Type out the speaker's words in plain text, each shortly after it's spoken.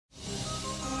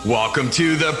Welcome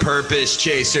to the Purpose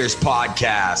Chasers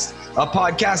podcast, a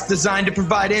podcast designed to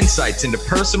provide insights into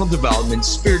personal development,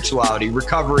 spirituality,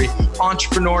 recovery,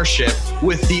 entrepreneurship,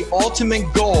 with the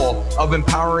ultimate goal of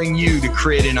empowering you to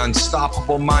create an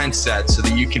unstoppable mindset so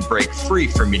that you can break free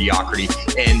from mediocrity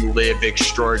and live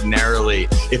extraordinarily.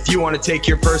 If you want to take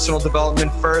your personal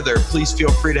development further, please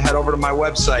feel free to head over to my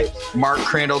website,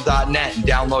 markcrandall.net, and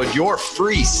download your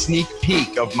free sneak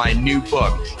peek of my new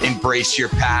book, Embrace Your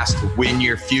Past, Win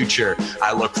Your Future.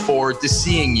 I look forward to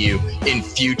seeing you in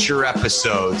future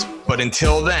episodes. But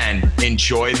until then,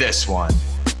 enjoy this one.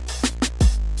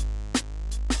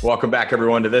 Welcome back,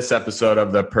 everyone, to this episode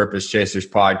of the Purpose Chasers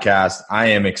podcast. I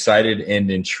am excited and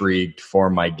intrigued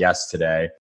for my guest today.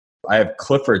 I have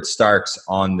Clifford Starks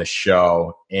on the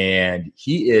show, and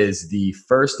he is the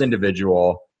first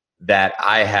individual that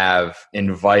I have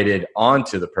invited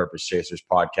onto the Purpose Chasers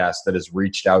podcast that has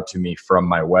reached out to me from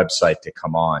my website to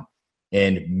come on.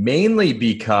 And mainly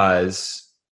because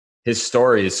his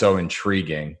story is so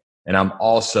intriguing. And I'm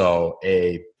also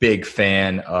a big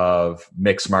fan of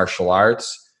mixed martial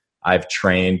arts. I've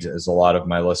trained, as a lot of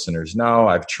my listeners know,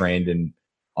 I've trained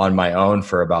on my own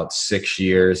for about 6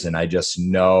 years. And I just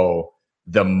know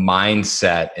the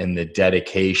mindset and the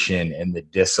dedication and the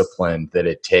discipline that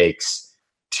it takes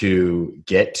to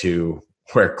get to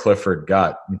where Clifford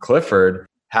got. And Clifford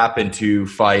happened to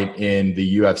fight in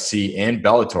the UFC and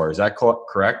Bellator. Is that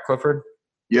correct, Clifford?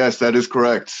 Yes, that is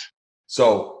correct.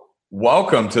 So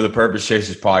welcome to the Purpose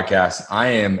Chasers podcast. I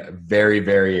am very,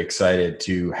 very excited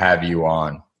to have you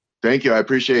on. Thank you. I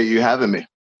appreciate you having me.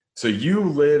 So you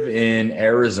live in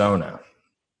Arizona.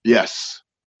 Yes.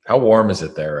 How warm is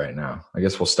it there right now? I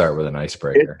guess we'll start with an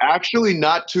icebreaker. It's actually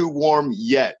not too warm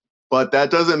yet, but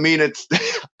that doesn't mean it's,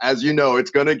 as you know,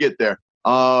 it's going to get there.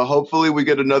 Hopefully we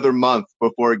get another month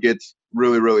before it gets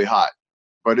really, really hot.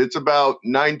 But it's about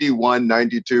 91,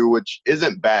 92, which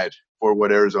isn't bad for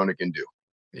what Arizona can do.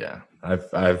 Yeah,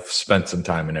 I've spent some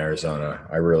time in Arizona.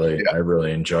 I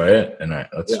really enjoy it, and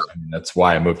that's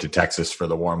why I moved to Texas for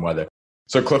the warm weather.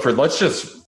 So Clifford, let's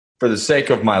just, for the sake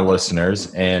of my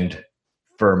listeners and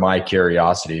for my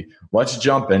curiosity, let's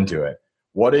jump into it.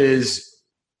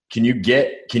 Can you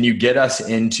get us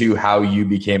into how you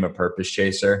became a purpose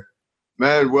chaser?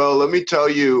 Man, well, let me tell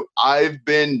you, I've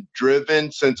been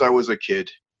driven since I was a kid.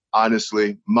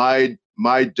 Honestly, my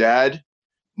dad,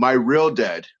 my real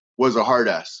dad, was a hard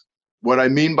ass. What I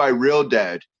mean by real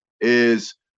dad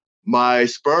is my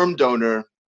sperm donor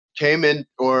came in,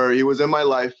 or he was in my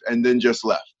life and then just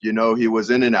left. You know, he was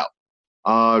in and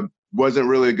out. Wasn't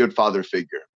really a good father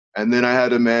figure. And then I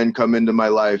had a man come into my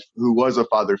life who was a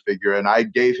father figure, and I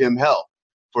gave him hell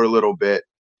for a little bit.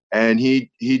 And he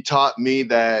taught me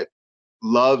that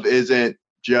love isn't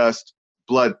just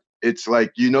blood. It's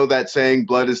like, you know that saying,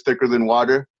 blood is thicker than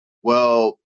water?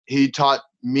 Well, he taught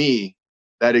me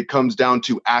that it comes down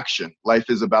to action. Life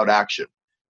is about action.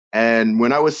 And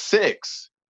when I was 6,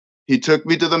 he took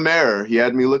me to the mirror. He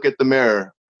had me look at the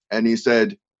mirror, and he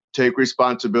said, take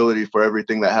responsibility for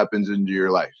everything that happens into your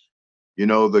life. You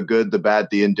know, the good, the bad,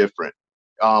 the indifferent.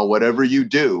 Whatever you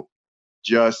do,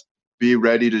 just be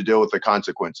ready to deal with the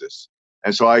consequences.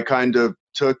 And so I kind of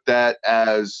took that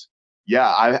as,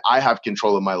 yeah, I have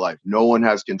control of my life. No one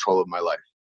has control of my life.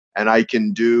 And I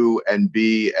can do and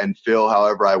be and feel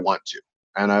however I want to.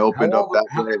 And I opened up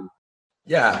that way.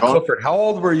 Yeah. Clifford, how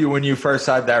old were you when you first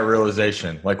had that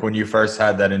realization? Like when you first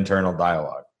had that internal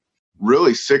dialogue?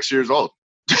 Really, 6 years old.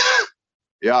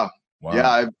 Yeah. Wow.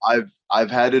 Yeah,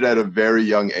 I've had it at a very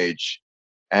young age.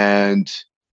 And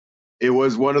it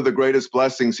was one of the greatest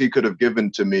blessings he could have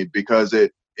given to me, because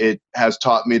it has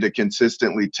taught me to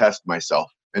consistently test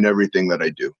myself in everything that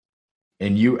I do.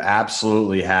 And you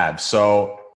absolutely have.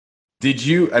 So did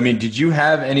you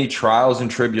have any trials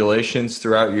and tribulations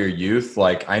throughout your youth?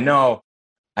 Like, I know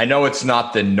it's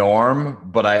not the norm,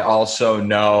 but I also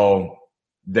know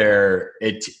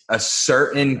a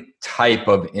certain type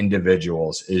of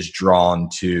individuals is drawn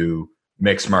to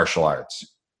mixed martial arts.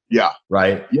 Yeah.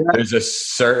 Right? Yeah. There's a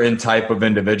certain type of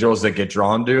individuals that get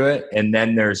drawn to it. And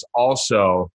then there's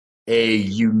also a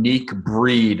unique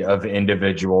breed of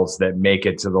individuals that make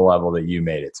it to the level that you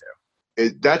made it to.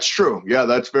 That's true. Yeah,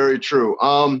 that's very true.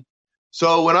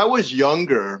 So when I was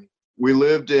younger, we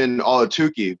lived in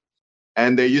Ahwatukee,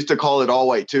 and they used to call it all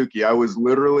white Tukey. I was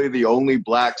literally the only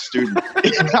black student.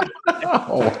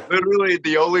 Literally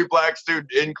the only black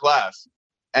student in class.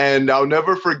 And I'll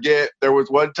never forget, there was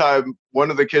one time,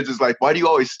 one of the kids is like, why do you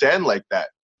always stand like that?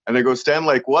 And I go, stand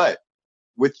like what?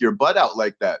 With your butt out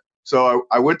like that. So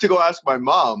I went to go ask my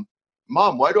mom,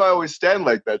 why do I always stand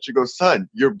like that? She goes, son,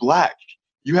 you're black.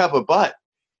 You have a butt.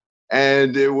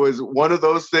 And it was one of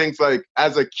those things, like,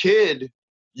 as a kid,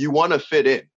 you want to fit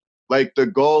in. Like, the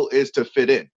goal is to fit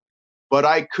in. But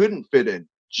I couldn't fit in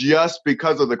just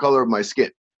because of the color of my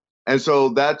skin. And so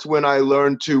that's when I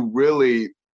learned to really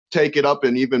take it up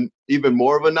and even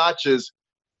more of a notch is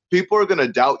people are going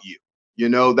to doubt you. You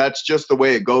know, that's just the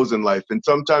way it goes in life. And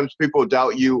sometimes people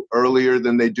doubt you earlier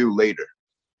than they do later.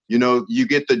 You know, you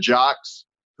get the jocks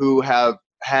who have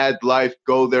had life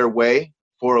go their way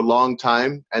for a long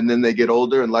time, and then they get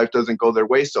older and life doesn't go their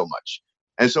way so much.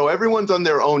 And so everyone's on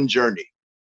their own journey.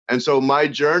 And so my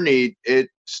journey, it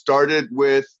started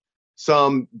with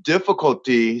some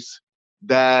difficulties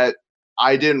that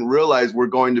I didn't realize were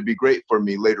going to be great for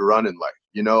me later on in life.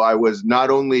 You know, I was not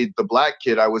only the black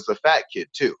kid, I was the fat kid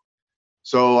too.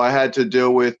 So I had to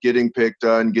deal with getting picked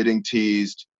on, getting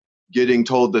teased, getting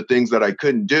told the things that I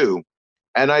couldn't do.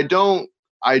 And I don't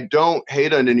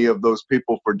hate on any of those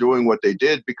people for doing what they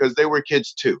did, because they were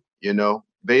kids too. You know,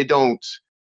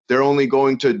 they're only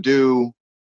going to do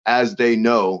as they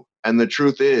know. And the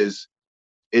truth is,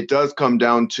 it does come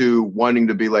down to wanting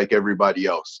to be like everybody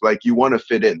else. Like, you want to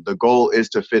fit in. The goal is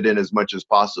to fit in as much as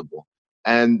possible.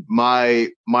 And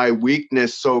my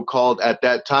weakness, so-called, at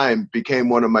that time became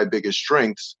one of my biggest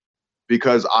strengths,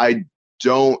 because I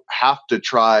don't have to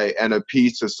try and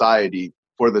appease society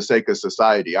for the sake of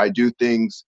society. I do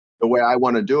things the way I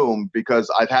want to do them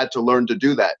because I've had to learn to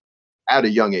do that at a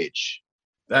young age.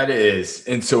 That is.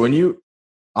 And so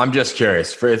I'm just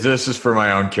curious. This is for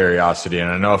my own curiosity,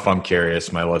 and I know if I'm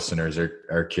curious, my listeners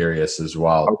are curious as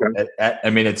well. Okay.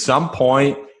 At some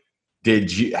point,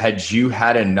 had you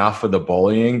had enough of the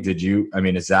bullying?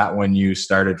 Is that when you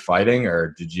started fighting,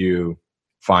 or did you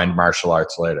find martial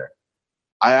arts later?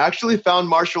 I actually found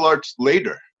martial arts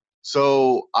later.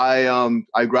 So I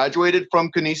graduated from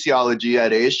kinesiology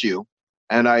at ASU,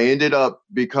 and I ended up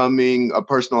becoming a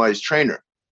personalized trainer.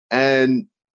 And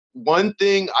one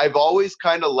thing, I've always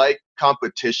kind of liked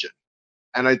competition.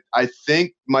 And I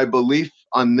think my belief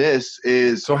on this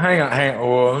is... So hang on.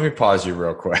 Well, let me pause you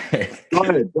real quick. Go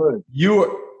ahead.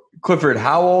 Clifford,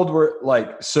 how old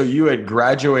so you had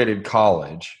graduated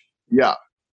college. Yeah.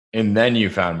 And then you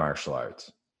found martial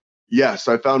arts. Yes,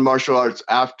 I found martial arts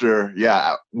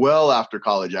well after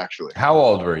college, actually. How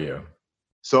old were you?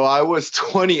 So I was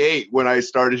 28 when I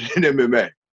started in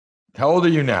MMA. How old are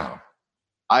you now?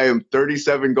 I am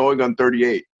 37 going on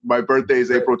 38. My birthday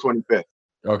is April 25th.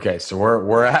 Okay, so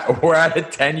we're at a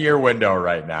 10-year window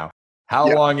right now. How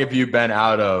long have you been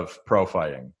out of pro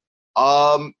fighting?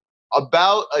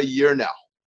 About a year now.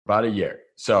 About a year.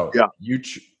 So you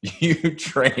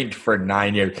trained for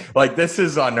 9 years. Like, this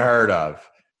is unheard of.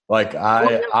 Like,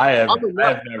 I have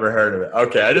never heard of it.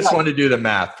 Okay, I just want to do the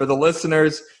math for the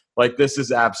listeners. Like, this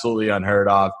is absolutely unheard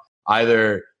of.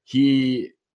 Either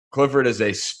Clifford is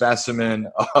a specimen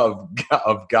of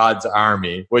God's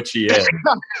army, which he is,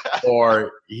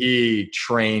 or he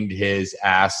trained his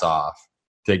ass off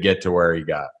to get to where he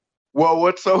got. Well,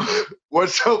 what's so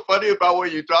funny about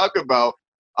what you talk about?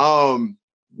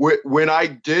 When I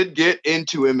did get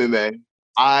into MMA,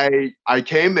 I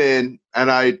came in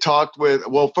and I talked with.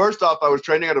 Well, first off, I was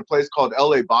training at a place called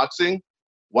LA Boxing.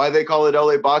 Why they call it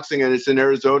LA Boxing and it's in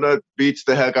Arizona beats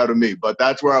the heck out of me, but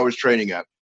that's where I was training at.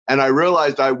 And I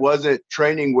realized I wasn't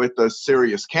training with a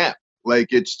serious camp. Like,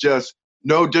 it's just,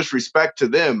 no disrespect to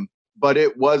them, but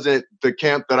it wasn't the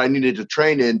camp that I needed to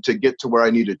train in to get to where I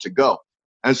needed to go.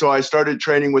 And so I started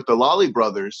training with the Lolly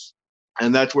brothers,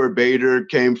 and that's where Bader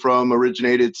came from,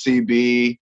 originated.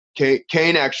 CB.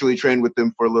 Kane actually trained with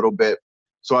them for a little bit.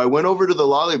 So I went over to the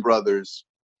Lolly brothers,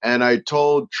 and I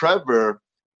told Trevor,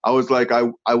 I was like,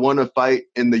 I want to fight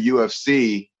in the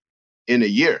UFC in a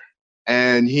year.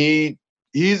 And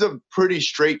he's a pretty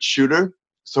straight shooter.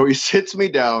 So he sits me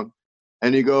down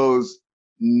and he goes,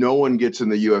 no one gets in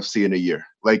the UFC in a year.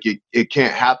 Like, it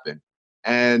can't happen.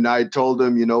 And I told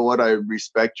him, you know what? I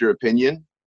respect your opinion,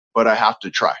 but I have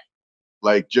to try.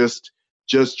 Like, just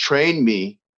train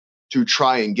me to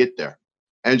try and get there.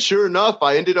 And sure enough,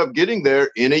 I ended up getting there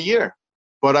in a year.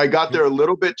 But I got there a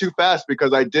little bit too fast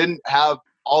because I didn't have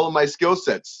all of my skill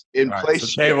sets in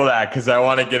place. So table that, because I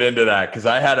want to get into that, because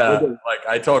I had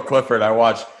I told Clifford, I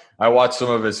watched some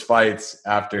of his fights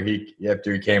after he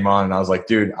came on, and I was like,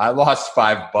 dude, I lost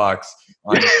 $5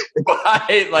 on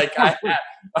fight. Like,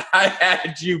 I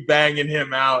had you banging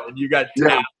him out, and you got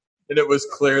tapped, and it was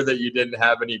clear that you didn't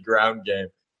have any ground game.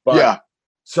 But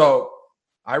so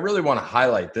I really want to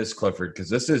highlight this, Clifford,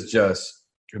 because this is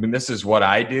this is what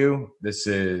I do.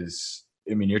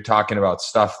 You're talking about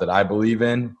stuff that I believe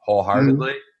in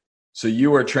wholeheartedly. Mm-hmm. So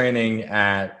you were training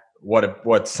at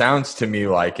what sounds to me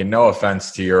like, and no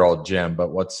offense to your old gym,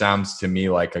 but what sounds to me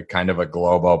like a kind of a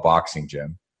Globo boxing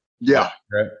gym. Yeah.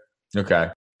 Right? Okay.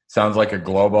 Sounds like a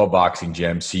Globo boxing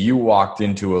gym. So you walked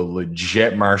into a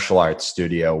legit martial arts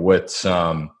studio with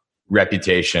some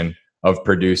reputation of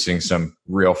producing some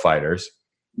real fighters.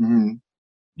 Mm-hmm.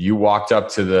 You walked up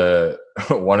to the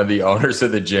one of the owners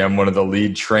of the gym, one of the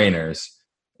lead trainers,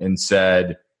 and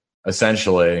said,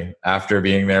 essentially, after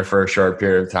being there for a short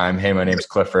period of time, "Hey, my name's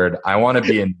Clifford. I want to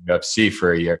be in UFC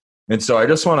for a year." And so I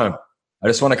just want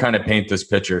to kind of paint this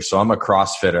picture. So I'm a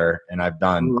CrossFitter, and I've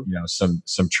done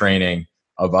some training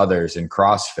of others in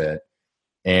CrossFit.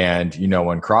 And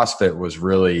when CrossFit was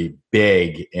really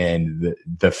big, and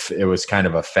it was kind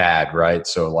of a fad, right?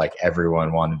 So like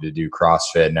everyone wanted to do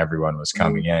CrossFit, and everyone was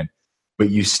coming in,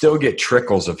 but you still get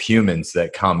trickles of humans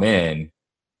that come in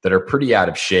that are pretty out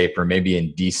of shape or maybe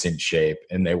in decent shape,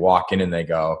 and they walk in and they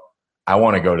go, "I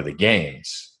want to go to the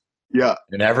games." Yeah.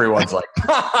 And everyone's like,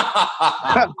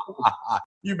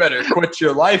 "You better quit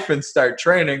your life and start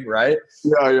training," right?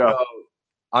 Yeah, yeah. So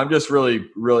I'm just really,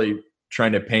 really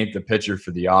trying to paint the picture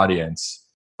for the audience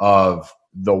of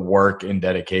the work and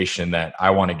dedication that I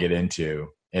want to get into,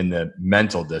 and the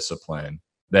mental discipline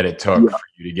that it took for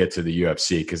you to get to the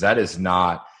UFC. Because that is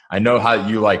not, I know how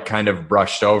you like kind of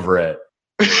brushed over it,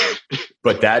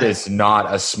 but that is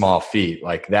not a small feat.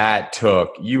 Like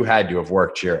you had to have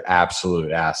worked your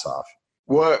absolute ass off.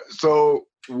 So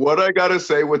what I got to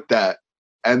say with that,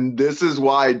 and this is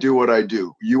why I do what I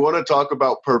do. You want to talk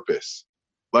about purpose.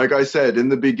 Like I said in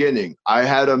the beginning, I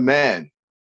had a man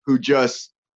who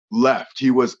just left.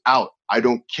 He was out. I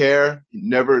don't care.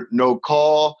 Never, no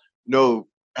call, no,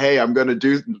 hey, I'm going to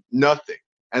do nothing.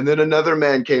 And then another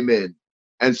man came in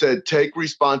and said, take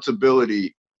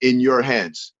responsibility in your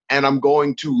hands, and I'm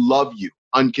going to love you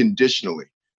unconditionally.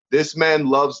 This man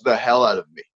loves the hell out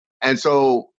of me. And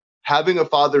so having a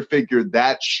father figure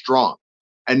that strong,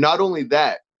 and not only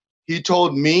that, he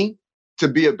told me to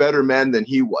be a better man than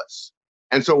he was.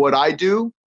 And so what I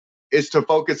do is to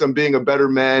focus on being a better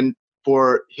man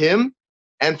for him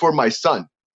and for my son,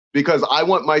 because I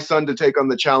want my son to take on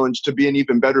the challenge to be an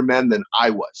even better man than I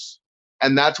was.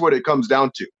 And that's what it comes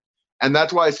down to. And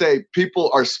that's why I say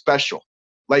people are special,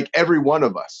 like every one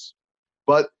of us.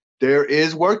 But there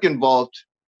is work involved.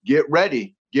 Get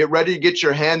ready. Get ready to get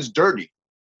your hands dirty,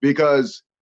 because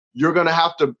you're going to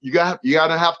have to, you got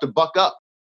to have to buck up,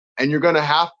 and you're going to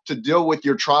have to deal with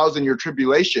your trials and your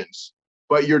tribulations.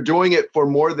 But you're doing it for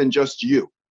more than just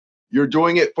you. You're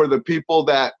doing it for the people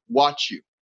that watch you,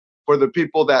 for the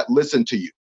people that listen to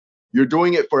you. You're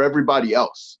doing it for everybody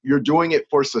else. You're doing it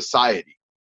for society.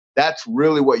 That's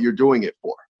really what you're doing it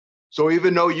for. So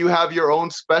even though you have your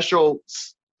own special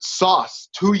sauce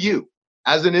to you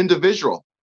as an individual,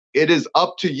 it is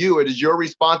up to you. It is your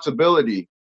responsibility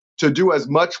to do as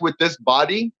much with this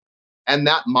body and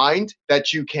that mind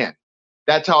that you can.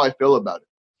 That's how I feel about it.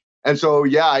 And so,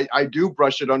 yeah, I do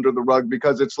brush it under the rug,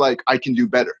 because it's like, I can do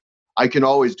better. I can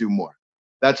always do more.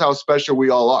 That's how special we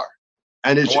all are.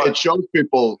 And it shows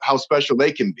people how special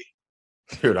they can be.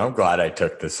 Dude, I'm glad I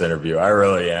took this interview. I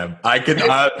really am. I could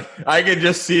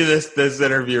just see this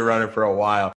interview running for a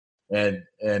while. And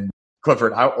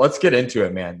Clifford, let's get into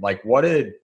it, man. Like,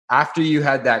 after you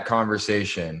had that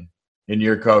conversation and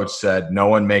your coach said, no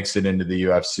one makes it into the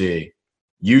UFC,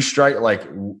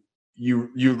 you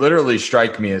literally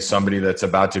strike me as somebody that's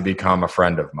about to become a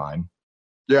friend of mine.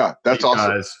 Yeah, that's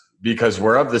awesome. Because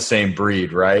we're of the same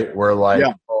breed, right? We're like,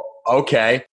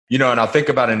 okay. And I'll think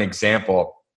about an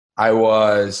example. I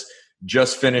was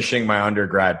just finishing my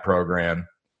undergrad program,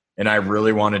 and I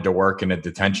really wanted to work in a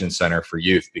detention center for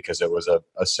youth, because it was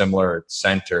a similar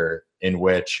center in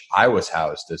which I was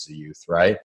housed as a youth,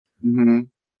 right? Mm-hmm.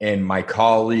 And my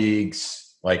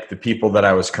colleagues, like the people that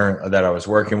I was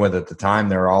working with at the time,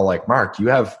 they were all like, "Mark, you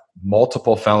have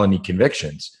multiple felony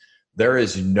convictions. There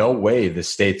is no way the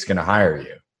state's going to hire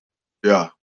you."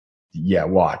 Yeah,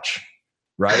 watch.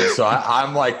 Right. So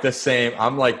I'm like the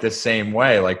same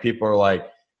way. Like, people are like,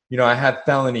 I had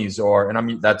felonies,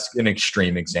 that's an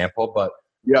extreme example, but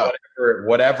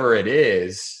whatever it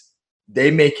is, they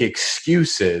make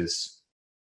excuses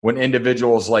when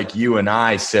individuals like you and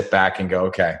I sit back and go,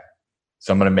 okay,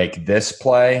 so I'm going to make this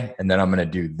play, and then I'm going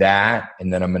to do that,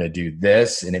 and then I'm going to do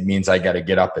this. And it means I got to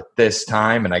get up at this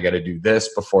time, and I got to do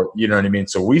this before, you know what I mean?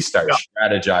 So we start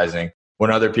strategizing when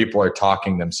other people are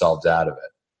talking themselves out of it.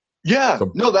 Yeah,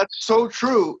 no, that's so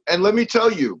true. And let me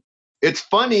tell you, it's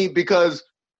funny, because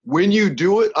when you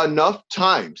do it enough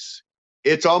times,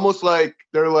 it's almost like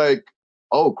they're like,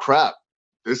 oh, crap,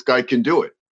 this guy can do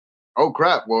it. Oh,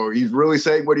 crap, well, he's really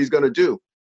saying what he's going to do.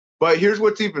 But here's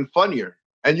what's even funnier.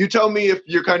 And you tell me if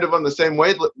you're kind of on the same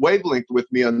wavelength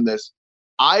with me on this.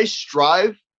 I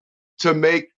strive to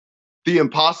make the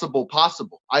impossible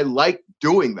possible. I like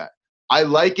doing that. I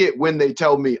like it when they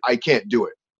tell me I can't do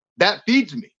it. That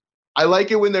feeds me. I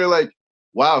like it when they're like,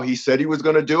 wow, he said he was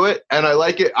going to do it. And I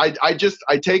like it.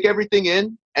 I take everything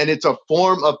in, and it's a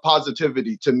form of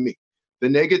positivity to me. The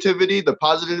negativity, the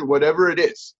positive, whatever it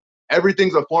is,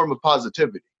 everything's a form of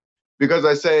positivity, because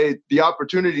I say the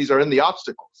opportunities are in the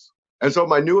obstacles. And so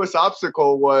my newest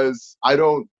obstacle was, I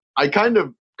kind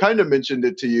of mentioned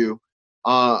it to you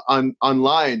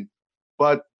online,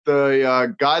 but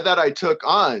the guy that I took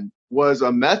on was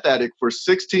a meth addict for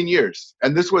 16 years.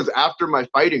 And this was after my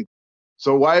fighting.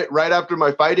 So right after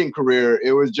my fighting career,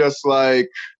 it was just like,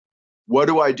 what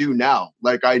do I do now?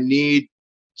 Like, I need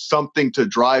something to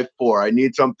drive for. I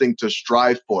need something to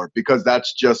strive for, because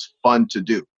that's just fun to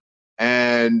do.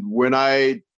 And when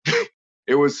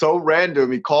it was so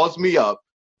random, he calls me up,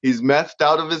 he's methed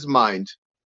out of his mind,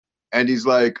 and he's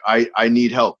like, I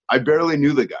need help. I barely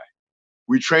knew the guy.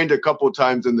 We trained a couple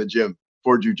times in the gym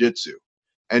for jujitsu.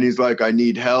 And he's like, I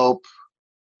need help.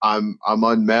 I'm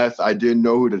on meth. I didn't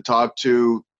know who to talk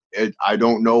to. I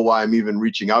don't know why I'm even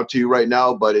reaching out to you right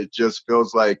now, but it just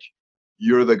feels like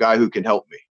you're the guy who can help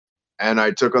me. And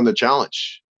I took on the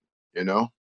challenge, you know?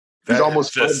 He's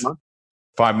almost 5 months.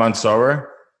 5 months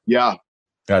sober? Yeah.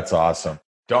 That's awesome.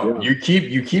 You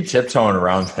keep tiptoeing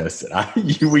around this.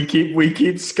 We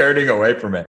keep skirting away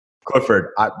from it. Clifford,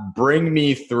 bring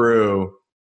me through.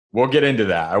 We'll get into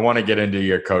that. I want to get into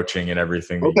your coaching and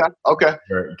everything. Okay.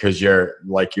 Because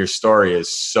your story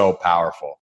is so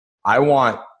powerful. I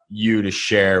want you to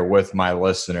share with my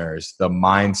listeners the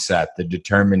mindset, the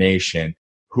determination,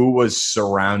 who was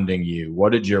surrounding you.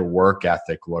 What did your work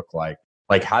ethic look like?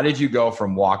 Like, how did you go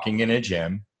from walking in a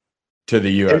gym to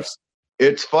the UFC?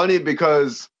 It's funny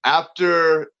because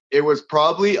after, it was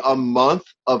probably a month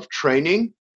of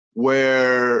training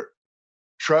where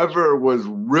Trevor was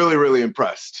really, really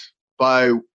impressed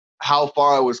by how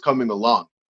far I was coming along,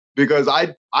 because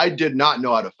I did not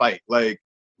know how to fight. Like,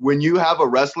 when you have a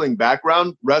wrestling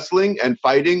background, wrestling and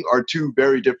fighting are two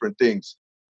very different things.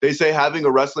 They say having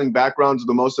a wrestling background is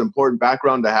the most important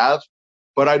background to have,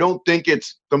 but I don't think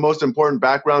it's the most important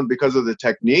background because of the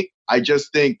technique. I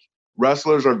just think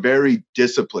wrestlers are very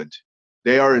disciplined.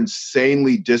 They are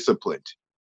insanely disciplined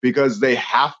because they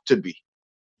have to be.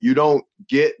 You don't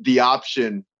get the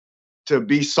option to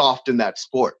be soft in that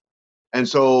sport. And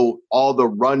so all the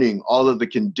running, all of the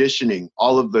conditioning,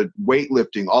 all of the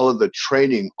weightlifting, all of the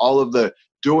training, all of the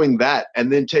doing that,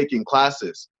 and then taking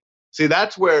classes. See,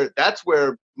 that's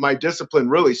where my discipline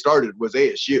really started, was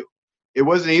ASU. It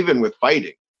wasn't even with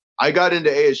fighting. I got into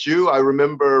ASU. I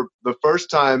remember the first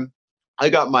time I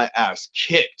got my ass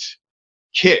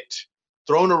kicked,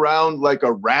 thrown around like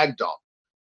a rag doll.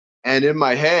 And in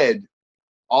my head,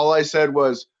 all I said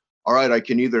was, all right, I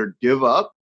can either give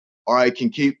up or I can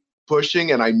keep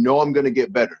pushing, and I know I'm going to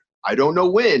get better. I don't know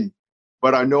when,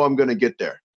 but I know I'm going to get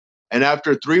there. And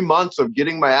after 3 months of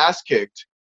getting my ass kicked,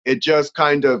 it just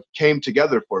kind of came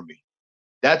together for me.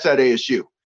 That's at ASU.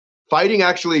 Fighting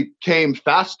actually came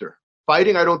faster.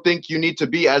 Fighting, I don't think you need to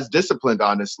be as disciplined,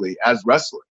 honestly, as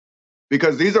wrestling,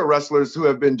 because these are wrestlers who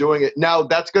have been doing it. Now,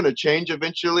 that's going to change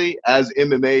eventually as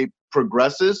MMA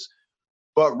progresses.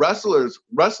 But wrestlers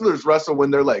wrestle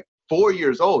when they're like 4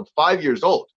 years old, 5 years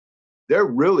old. They're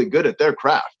really good at their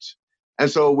craft. And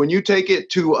so when you take it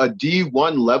to a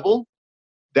D1 level,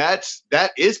 that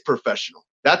is professional.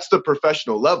 That's the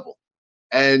professional level.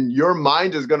 And your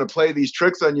mind is going to play these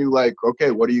tricks on you like,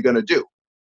 okay, what are you going to do?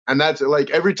 And that's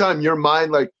like, every time your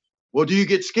mind like, well, do you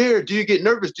get scared? Do you get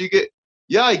nervous?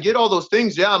 Yeah, I get all those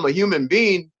things. Yeah, I'm a human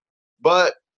being,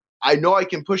 but I know I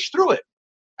can push through it,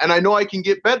 and I know I can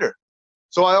get better.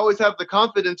 So I always have the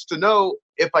confidence to know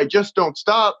if I just don't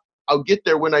stop, I'll get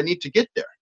there when I need to get there.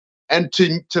 And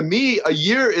to me, a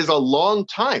year is a long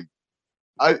time.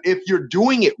 If you're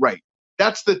doing it right,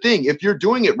 that's the thing. If you're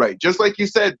doing it right, just like you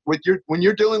said, when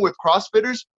you're dealing with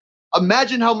CrossFitters,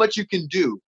 imagine how much you can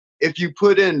do if you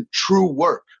put in true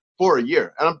work for a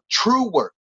year. And true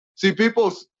work. See,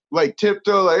 people like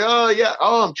tiptoe, like, oh yeah,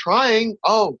 oh, I'm trying.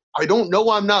 Oh, I don't know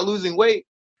why I'm not losing weight.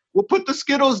 Well, put the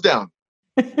Skittles down.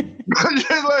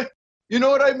 Like, you know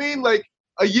what I mean? Like,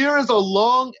 a year is a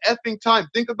long effing time.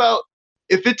 Think about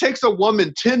if it takes a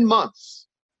woman 10 months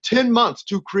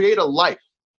to create a life,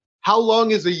 how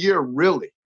long is a year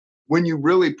really, when you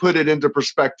really put it into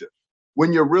perspective,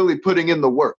 when you're really putting in the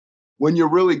work, when you're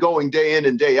really going day in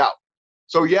and day out?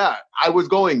 So yeah, I was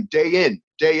going day in,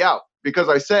 day out, because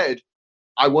I said,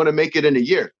 I want to make it in a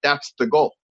year. That's the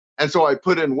goal. And so I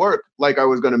put in work like I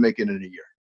was going to make it in a year.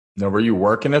 Now, were you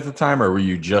working at the time or were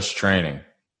you just training?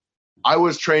 I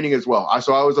was training as well.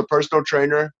 So I was a personal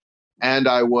trainer and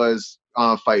I was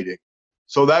fighting.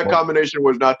 So that combination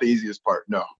was not the easiest part.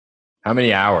 No. How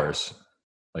many hours?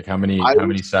 Like how many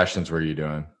sessions were you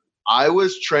doing? I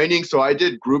was training. So I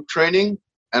did group training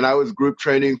and I was group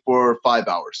training for 5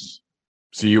 hours.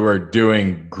 So you were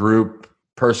doing group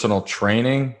personal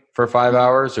training for 5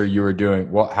 hours, or you were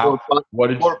doing what? How? What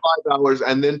did? For 5 hours,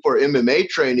 and then for MMA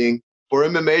training,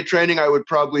 I would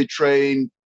probably train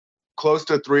close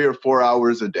to 3 or 4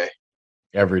 hours a day.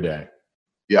 Every day.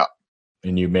 Yeah.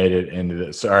 And you made it into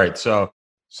this. All right. So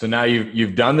now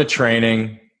you've done the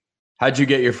training. How'd you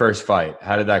get your first fight?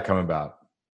 How did that come about?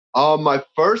 My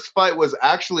first fight was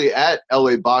actually at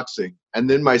LA Boxing, and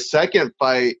then my second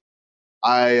fight,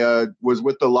 I was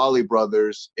with the Lolly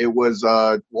Brothers. It was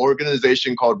an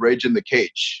organization called Rage in the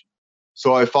Cage.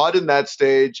 So I fought in that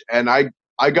stage, and I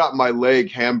got my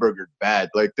leg hamburgered bad.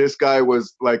 Like, this guy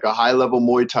was like a high-level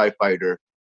Muay Thai fighter,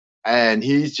 and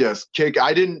he's just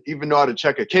I didn't even know how to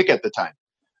check a kick at the time.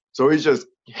 So he's just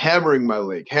hammering my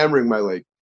leg.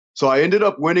 So I ended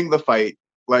up winning the fight,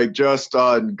 like just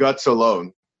on guts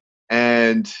alone.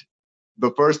 And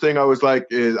the first thing I was like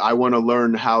is I want to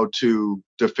learn how to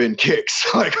defend kicks.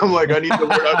 Like, I'm like, I need to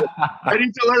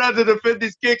learn how to defend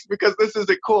these kicks because this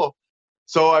isn't cool.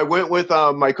 So I went with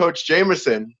my coach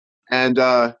Jamerson, and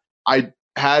I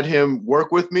had him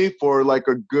work with me for like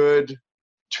a good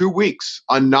 2 weeks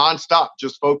on nonstop,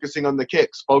 just focusing on the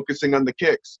kicks.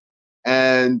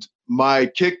 And my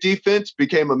kick defense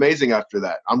became amazing after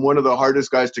that. I'm one of the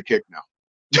hardest guys to kick now.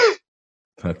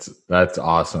 That's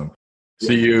awesome.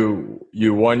 So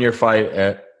you won your fight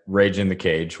at Rage in the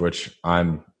Cage, which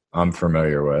I'm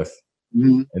familiar with.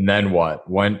 Mm-hmm. And then what?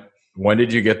 When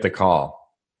did you get the call?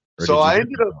 So I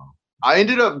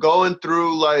ended up going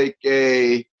through like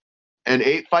an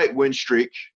 8-fight win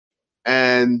streak,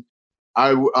 and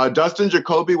Dustin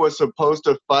Jacoby was supposed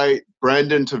to fight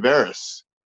Brandon Tavares,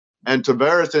 and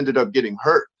Tavares ended up getting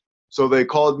hurt. So they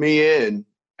called me in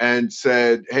and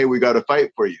said, "Hey, we got a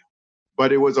fight for you."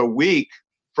 But it was a week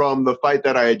from the fight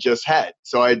that I had just had.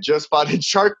 So I had just fought in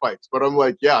Shark Fights, but I'm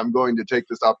like, yeah, I'm going to take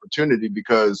this opportunity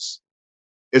because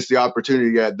it's the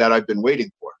opportunity that I've been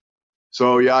waiting for.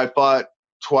 So yeah, I fought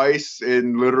twice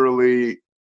in literally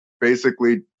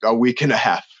basically a week and a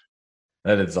half.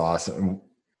 That is awesome.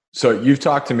 So you've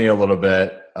talked to me a little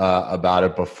bit about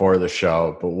it before the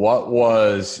show, but what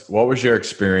was your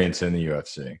experience in the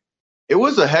UFC? It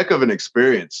was a heck of an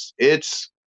experience. It's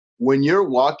when you're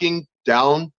walking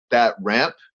down that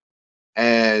ramp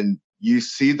and you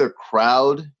see the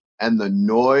crowd and the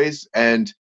noise,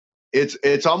 and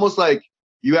it's almost like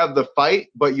you have the fight,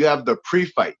 but you have the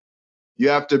pre-fight. You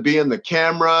have to be in the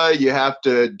camera. You have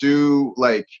to do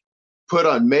put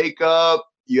on makeup.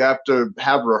 You have to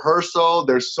have rehearsal.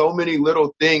 There's so many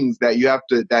little things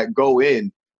that go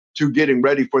in to getting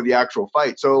ready for the actual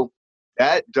fight. So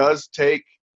that does take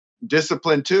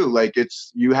discipline too.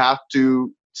 You have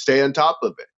to stay on top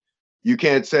of it. You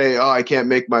can't say, "Oh, I can't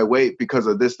make my weight because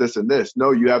of this, this, and this." No,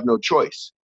 you have no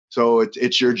choice. So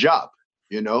it's your job,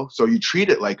 So you treat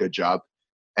it like a job,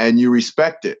 and you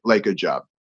respect it like a job.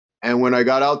 And when I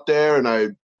got out there and I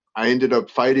ended up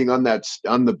fighting on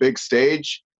the big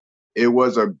stage, it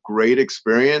was a great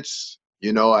experience.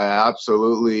 I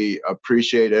absolutely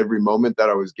appreciate every moment that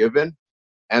I was given.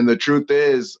 And the truth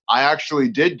is, I actually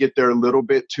did get there a little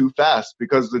bit too fast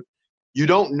because you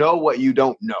don't know what you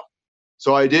don't know.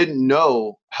 So I didn't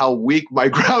know how weak my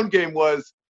ground game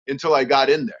was until I got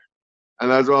in there.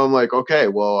 And that's why I'm like, okay,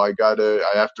 well, I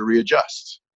have to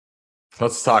readjust.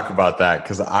 Let's talk about that,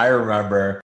 because I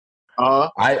remember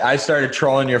I started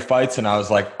trolling your fights and I was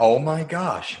like, oh my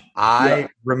gosh, I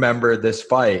remember this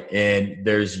fight. And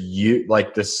there's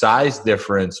the size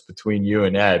difference between you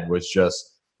and Ed was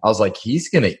just, I was like, he's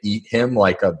going to eat him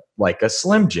like a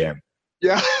Slim Jim.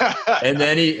 Yeah. and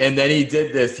then he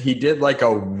did this. He did like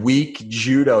a weak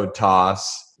judo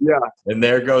toss. Yeah. And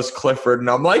there goes Clifford. And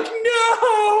I'm like,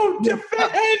 no,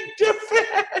 defend.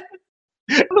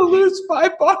 I'm going to lose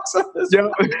 $5 on this.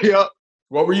 Yeah.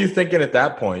 What were you thinking at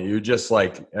that point? You just I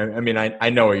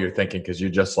know what you're thinking because you're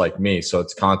just like me. So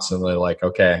it's constantly like,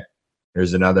 okay,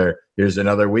 here's another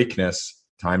weakness.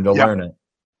 Time to learn it.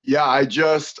 Yeah.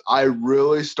 I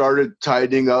really started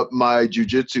tightening up my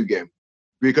jiu-jitsu game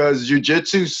because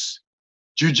jiu-jitsu's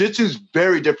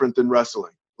very different than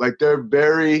wrestling. They're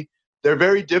very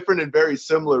different and very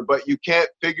similar, but you can't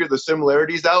figure the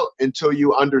similarities out until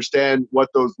you understand what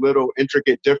those little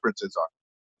intricate differences are.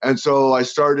 And so I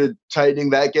started tightening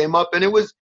that game up, and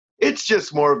it's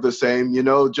just more of the same,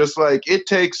 just like it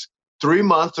takes 3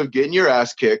 months of getting your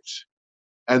ass kicked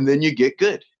and then you get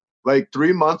good. like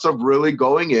 3 months of really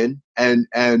going in and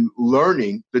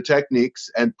learning the techniques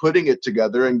and putting it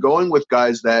together and going with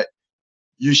guys that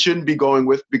you shouldn't be going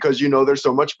with because they're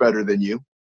so much better than you.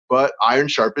 But iron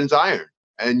sharpens iron,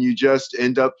 and you just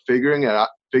end up figuring it out,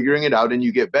 and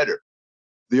you get better.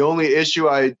 The only issue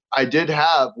I did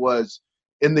have was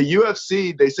in the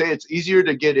UFC, they say it's easier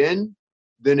to get in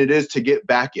than it is to get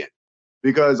back in,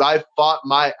 because I fought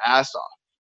my ass off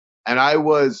and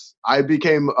I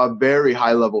became a very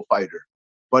high level fighter,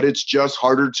 but it's just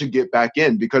harder to get back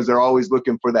in because they're always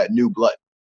looking for that new blood.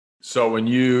 So when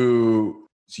you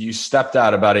stepped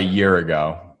out about a year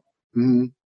ago, Mm-hmm.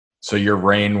 So your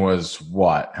reign was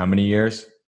what? How many years?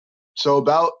 So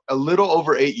about a little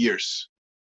over 8 years.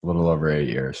 A little over 8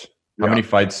 years. Yeah. How many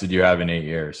fights did you have in 8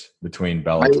 years between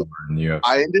Bellator and the UFC?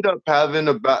 I ended up having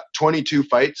about 22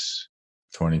 fights.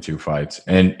 22 fights.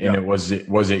 And was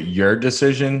it your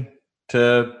decision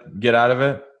to get out of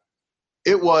it?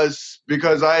 It was,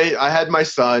 because I had my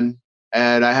son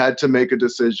and I had to make a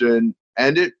decision,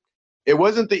 and it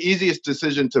wasn't the easiest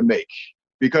decision to make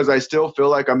because I still feel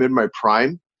like I'm in my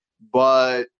prime,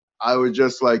 but I was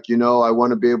just like, I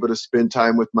want to be able to spend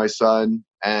time with my son,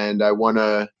 and I want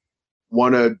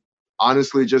to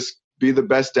honestly just be the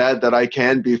best dad that I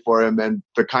can be for him. And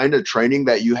the kind of training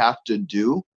that you have to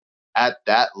do at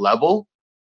that level,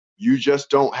 you just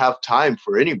don't have time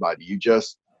for anybody.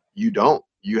 You don't.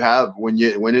 You have, when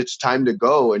it's time to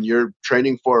go and you're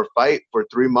training for a fight for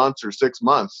 3 months or 6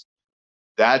 months,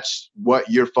 that's what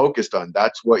you're focused on.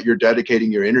 That's what you're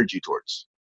dedicating your energy towards.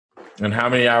 And how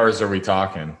many hours are we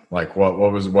talking? Like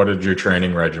what did your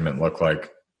training regimen look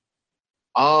like?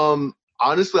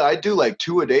 Honestly, I do like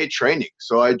 2 a day training.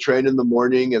 So I train in the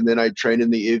morning, and then I train in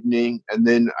the evening, and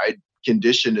then I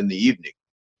condition in the evening.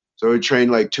 So I train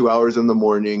like 2 hours in the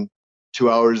morning, 2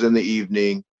 hours in the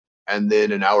evening, and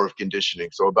then an hour of conditioning.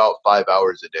 So about 5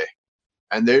 hours a day.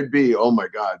 And there'd be, oh my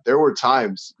God, there were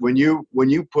times when you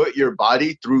put your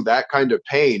body through that kind of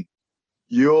pain,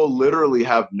 you'll literally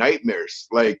have nightmares,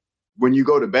 like when you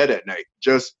go to bed at night,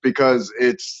 just because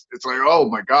it's like, oh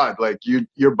my God, like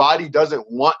your body doesn't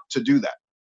want to do that.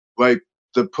 Like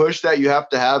the push that you have,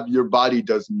 your body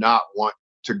does not want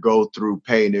to go through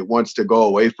pain. It wants to go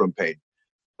away from pain.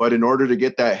 But in order to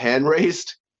get that hand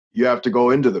raised, you have to go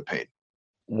into the pain.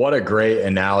 What a great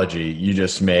analogy you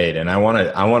just made. And I want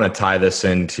to tie this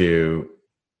into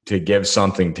to give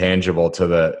something tangible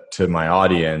to my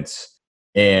audience.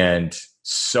 And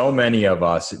so many of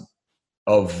us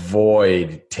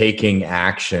avoid taking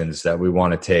actions that we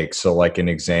want to take. So like an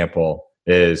example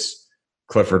is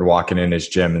Clifford walking in his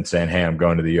gym and saying, "Hey, I'm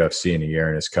going to the UFC in a year,"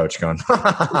 and his coach going,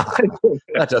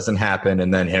 "That doesn't happen."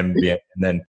 And then him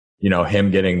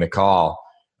getting the call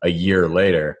a year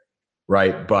later,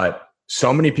 right? But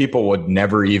so many people would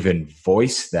never even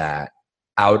voice that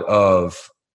out of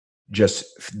just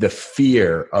the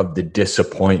fear of the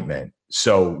disappointment.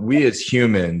 So we as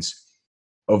humans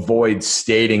avoid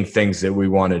stating things that we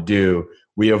want to do.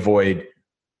 We avoid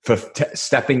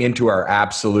stepping into our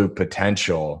absolute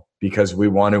potential because we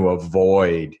want to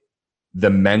avoid the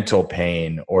mental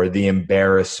pain or the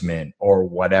embarrassment or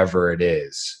whatever it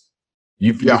is.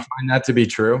 You find that to be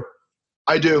true?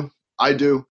 I do.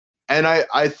 And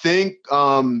I think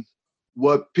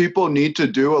what people need to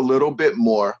do a little bit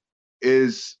more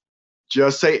is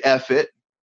just say F it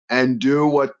and do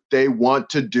what they want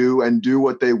to do and do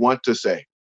what they want to say.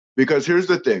 Because here's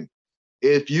the thing.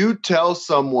 If you tell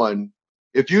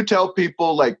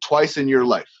people like twice in your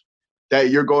life that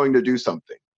you're going to do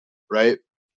something, right?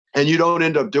 And you don't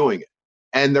end up doing it,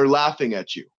 and they're laughing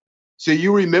at you. So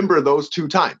you remember those 2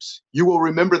 times. You will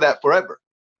remember that forever.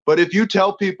 But if you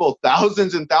tell people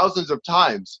thousands and thousands of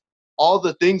times all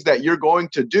the things that you're going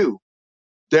to do,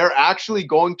 they're actually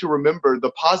going to remember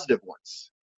the positive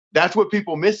ones. That's what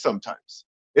people miss sometimes.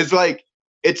 It's like,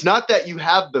 it's not that you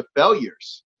have the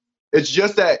failures. It's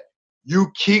just that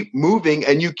you keep moving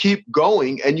and you keep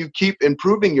going and you keep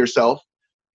improving yourself,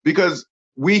 because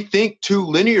we think too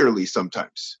linearly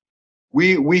sometimes.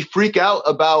 We freak out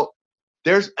about,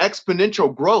 there's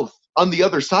exponential growth on the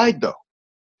other side though.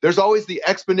 There's always the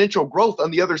exponential growth on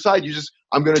the other side.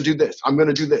 I'm going to do this. I'm going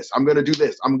to do this. I'm going to do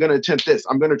this. I'm going to attempt this.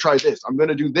 I'm going to try this. I'm going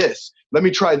to do this. Let me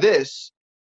try this.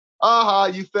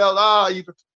 You failed.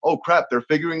 Oh crap. They're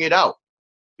figuring it out,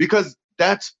 because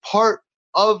that's part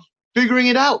of figuring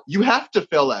it out. You have to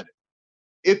fail at it.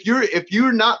 If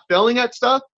you're not failing at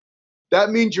stuff,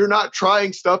 that means you're not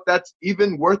trying stuff that's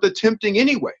even worth attempting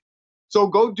anyway. So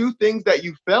go do things that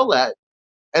you fail at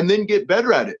and then get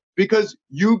better at it, because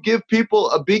you give people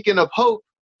a beacon of hope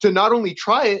to not only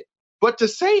try it, but to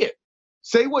say it.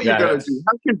 Say what you're going to do.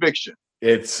 Have conviction.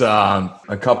 It's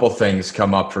a couple things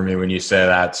come up for me when you say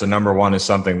that. So number one is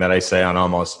something that I say on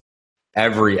almost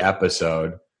every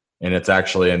episode, and it's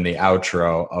actually in the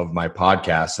outro of my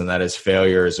podcast, and that is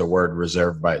failure is a word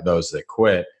reserved by those that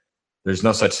quit. There's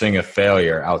no such thing as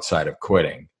failure outside of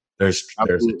quitting. There's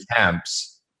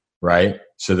attempts, right?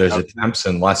 So there's attempts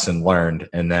and lesson learned,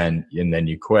 and then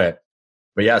you quit.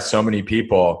 But yeah, so many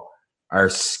people are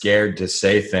scared to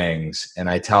say things, and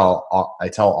I tell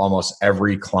almost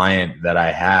every client that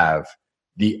I have,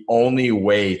 the only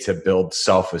way to build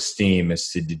self-esteem is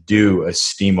to do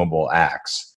esteemable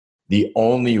acts. The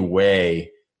only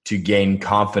way to gain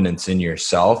confidence in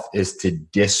yourself is to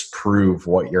disprove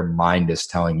what your mind is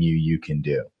telling you you can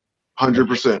do.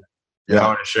 100%. Yeah. I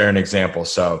want to share an example.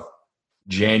 So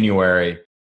January,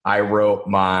 I wrote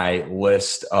my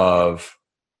list of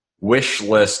wish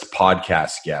list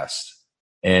podcast guests.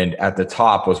 And at the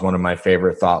top was one of my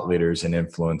favorite thought leaders and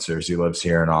influencers. He lives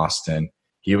here in Austin.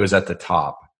 He was at the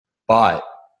top, but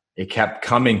it kept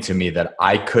coming to me that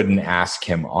I couldn't ask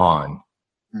him on.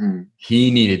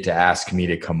 He needed to ask me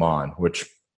to come on, which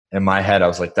in my head, I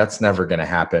was like, that's never going to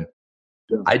happen.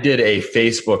 Yeah. I did a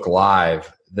Facebook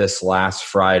Live this last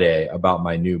Friday about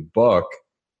my new book.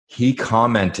 He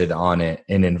commented on it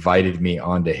and invited me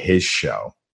onto his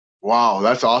show. Wow,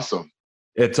 that's awesome.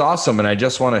 It's awesome. And I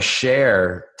just want to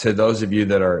share to those of you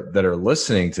that are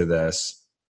listening to this,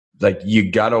 like,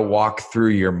 you got to walk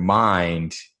through your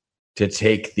mind to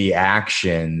take the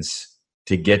actions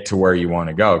to get to where you want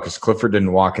to go. Because Clifford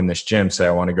didn't walk in this gym, say,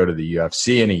 I want to go to the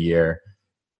UFC in a year,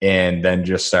 and then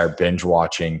just start binge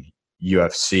watching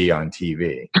UFC on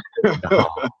TV. No.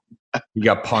 He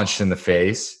got punched in the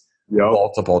face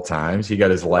multiple times. He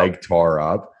got his leg tore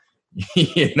up.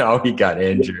 He got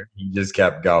injured. He just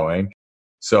kept going.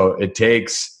 So it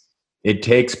takes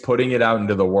putting it out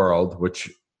into the world, which,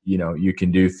 you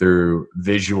can do through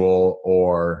visual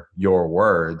or your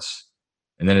words.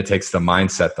 And then it takes the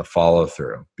mindset to follow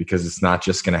through, because it's not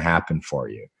just going to happen for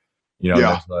you.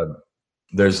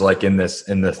 There's like in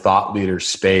the thought leader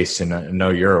space, and I know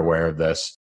you're aware of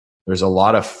this, there's a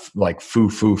lot of like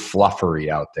foo-foo fluffery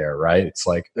out there, right? It's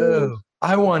like, oh,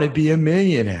 I want to be a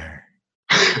millionaire.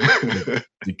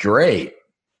 Great.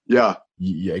 Yeah.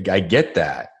 I get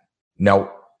that.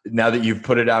 Now that you've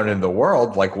put it out into the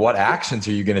world, like, what actions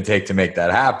are you going to take to make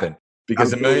that happen?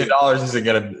 Because $1 million isn't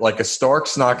going to, like, a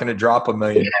stork's not going to drop $1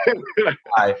 million.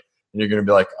 And you're going to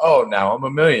be like, oh, now I'm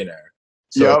a millionaire.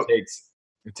 So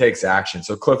it takes action.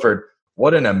 So Clifford,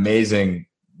 what an amazing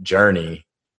journey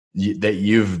that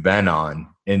you've been on.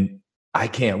 And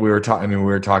we were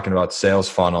talking about sales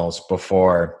funnels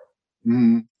before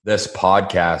this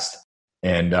podcast.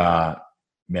 And,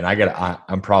 man,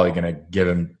 I'm probably going to give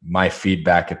him my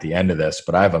feedback at the end of this,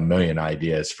 but I have a million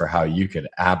ideas for how you could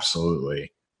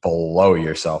absolutely blow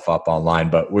yourself up online,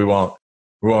 but we won't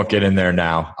get in there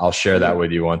now. I'll share that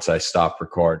with you once I stop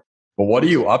record. But what are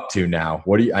you up to now?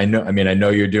 I know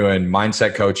you're doing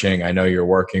mindset coaching. I know you're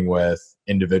working with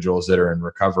individuals that are in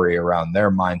recovery around their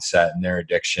mindset and their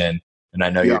addiction. And I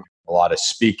know you're doing a lot of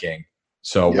speaking.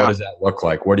 So what does that look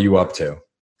like? What are you up to?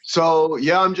 So,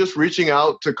 I'm just reaching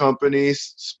out to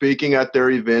companies, speaking at their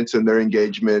events and their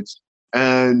engagements.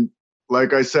 And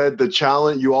like I said, the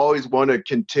challenge, you always want to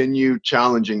continue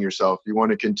challenging yourself. You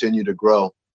want to continue to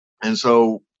grow. And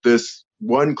so this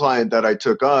one client that I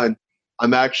took on, I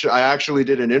actually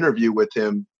did an interview with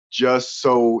him just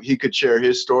so he could share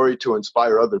his story to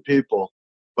inspire other people.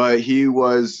 But he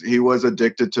was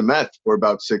addicted to meth for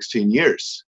about 16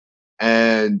 years.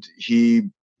 And he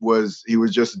was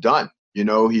just done. He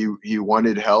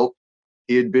wanted help.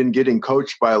 He had been getting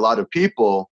coached by a lot of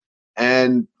people.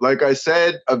 And like I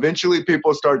said, eventually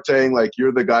people start saying, like,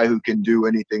 you're the guy who can do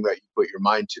anything that you put your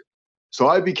mind to. So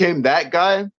I became that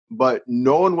guy, but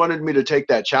no one wanted me to take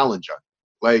that challenge on.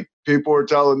 Like, people were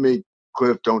telling me,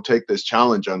 Cliff, don't take this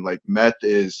challenge on. Like,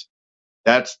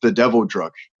 that's the devil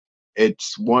drug.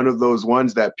 It's one of those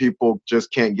ones that people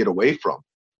just can't get away from.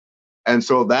 And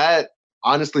so that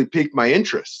honestly piqued my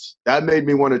interest. That made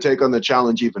me want to take on the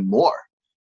challenge even more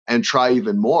and try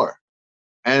even more.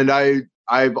 And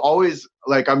I've always,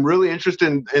 like, I'm really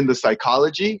interested in the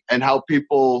psychology and how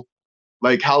people,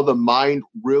 like, how the mind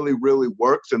really, really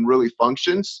works and really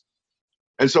functions.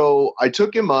 And so I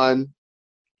took him on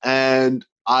and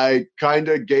I kind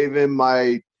of gave him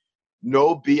my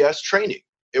no BS training.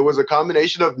 It was a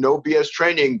combination of no BS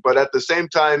training, but at the same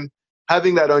time,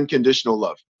 having that unconditional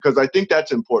love, because I think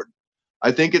that's important.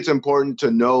 I think it's important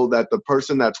to know that the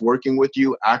person that's working with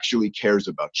you actually cares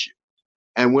about you.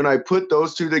 And when I put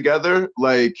those two together,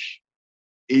 like,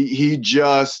 the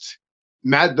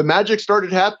magic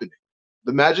started happening.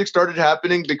 The magic started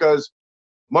happening because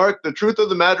Mark, the truth of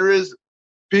the matter is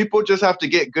people just have to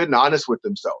get good and honest with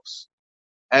themselves.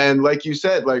 And like you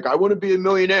said, like, I want to be a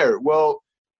millionaire. Well,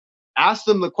 ask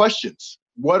them the questions.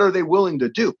 What are they willing to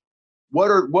do?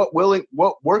 What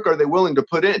work are they willing to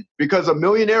put in? Because a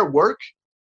millionaire work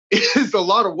is a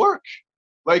lot of work.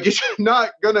 Like, it's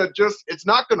not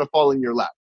gonna fall in your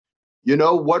lap. You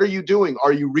know, what are you doing?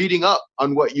 Are you reading up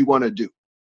on what you want to do?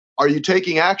 Are you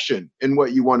taking action in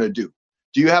what you want to do?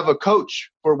 Do you have a coach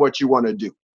for what you want to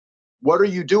do? What are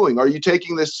you doing? Are you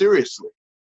taking this seriously?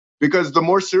 Because the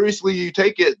more seriously you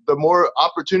take it, the more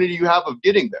opportunity you have of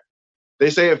getting there. They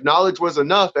say if knowledge was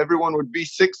enough, everyone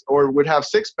would have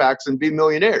six packs and be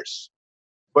millionaires.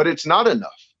 But it's not enough.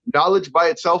 Knowledge by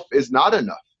itself is not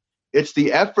enough. It's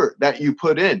the effort that you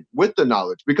put in with the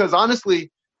knowledge. Because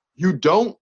honestly, you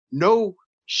don't know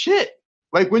shit.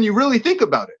 Like, when you really think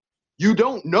about it, you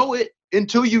don't know it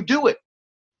until you do it.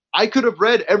 I could have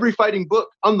read every fighting book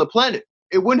on the planet.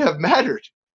 It wouldn't have mattered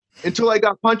until I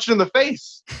got punched in the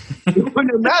face. It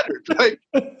wouldn't have mattered. Like,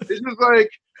 it's just like,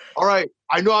 all right,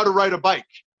 I know how to ride a bike.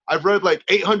 I've read like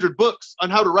 800 books on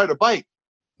how to ride a bike.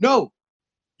 No,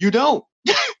 you don't.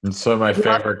 And so my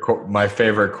favorite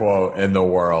quote in the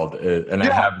world is, and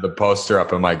I have the poster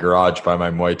up in my garage by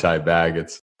my Muay Thai bag.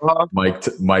 It's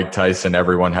Mike Tyson.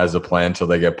 Everyone has a plan till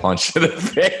they get punched in the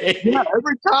face. Yeah,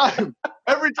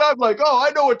 every time, like, oh,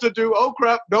 I know what to do. Oh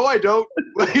crap, no, I don't.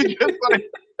 Like, just like,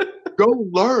 go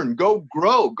learn, go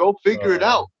grow, go figure it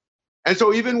out. And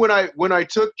so even when I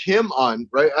took him on,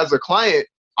 right, as a client,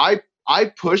 I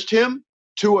pushed him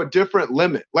to a different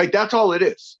limit. Like, that's all it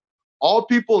is. All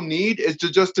people need is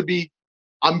to be,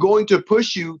 I'm going to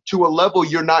push you to a level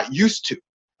you're not used to.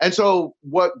 And so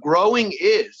what growing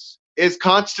is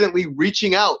constantly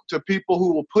reaching out to people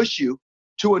who will push you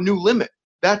to a new limit.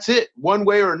 That's it, one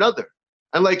way or another.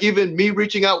 And like, even me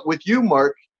reaching out with you,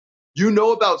 Mark, you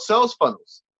know about sales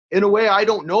funnels in a way I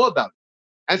don't know about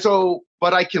it. And so,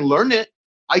 but I can learn it.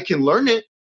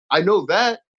 I know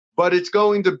that, but it's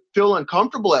going to feel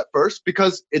uncomfortable at first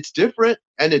because it's different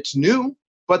and it's new.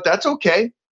 But that's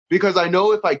okay, because I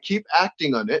know if I keep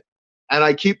acting on it and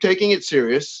I keep taking it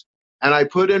serious and I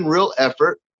put in real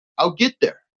effort, I'll get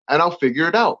there and I'll figure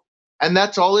it out. And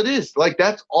that's all it is. Like,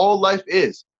 that's all life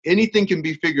is. Anything can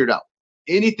be figured out.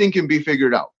 Anything can be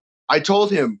figured out. I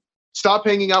told him, stop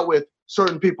hanging out with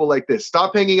certain people like this.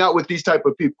 Stop hanging out with these type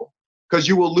of people, because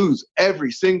you will lose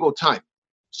every single time.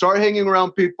 Start hanging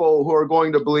around people who are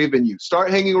going to believe in you. Start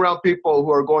hanging around people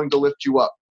who are going to lift you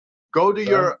up. Go to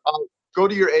your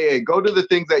AA, go to the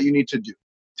things that you need to do.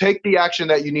 Take the action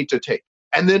that you need to take.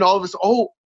 And then all of a sudden,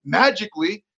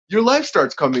 magically, your life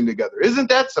starts coming together. Isn't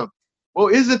that something? Well,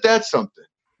 isn't that something?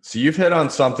 So you've hit on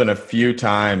something a few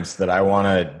times that I want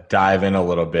to dive in a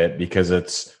little bit, because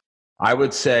it's, I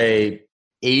would say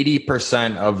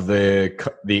 80% of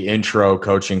the intro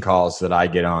coaching calls that I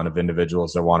get on of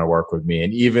individuals that want to work with me.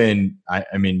 And even,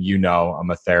 I mean, you know,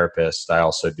 I'm a therapist. I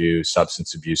also do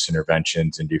substance abuse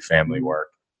interventions and do family work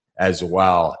as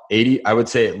well. I would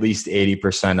say at least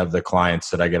 80% of the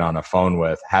clients that I get on a phone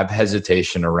with have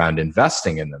hesitation around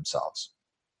investing in themselves.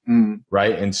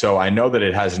 Right. And so I know that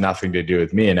it has nothing to do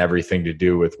with me and everything to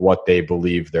do with what they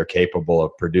believe they're capable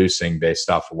of producing based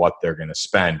off of what they're going to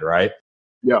spend. Right.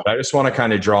 Yeah. But I just want to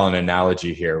kind of draw an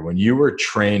analogy here. When you were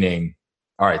training,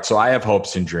 all right, so I have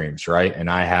hopes and dreams, right? And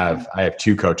I have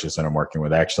two coaches that I'm working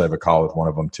with. I actually have a call with one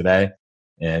of them today,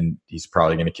 and he's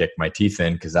probably going to kick my teeth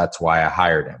in because that's why I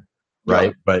hired him. Right.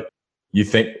 Yeah. But you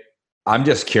think, I'm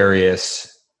just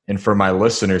curious, and for my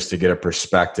listeners to get a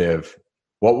perspective,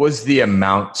 what was the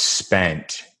amount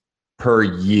spent per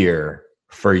year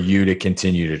for you to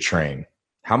continue to train?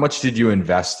 How much did you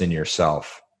invest in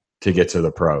yourself to get to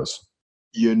the pros?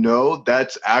 You know,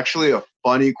 that's actually a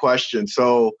funny question.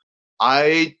 So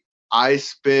I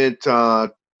spent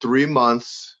 3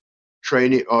 months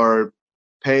training or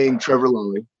paying Trevor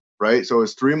Lilly, right? So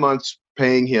it's 3 months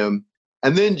paying him,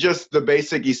 and then just the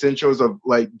basic essentials of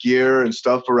like gear and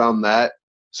stuff around that.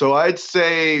 So I'd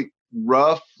say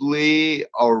roughly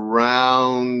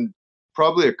around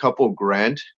probably a couple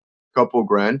grand.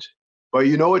 But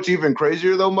you know what's even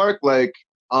crazier though, Mark? Like,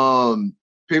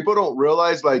 people don't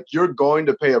realize, like, you're going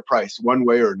to pay a price one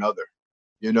way or another,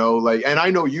 you know, like, and I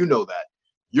know, you know, that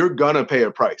you're going to pay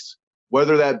a price,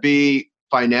 whether that be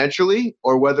financially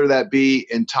or whether that be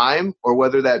in time or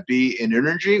whether that be in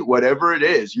energy, whatever it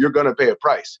is, you're going to pay a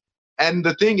price. And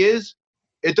the thing is,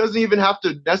 it doesn't even have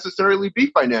to necessarily be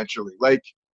financially. Like,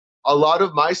 a lot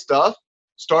of my stuff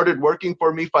started working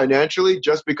for me financially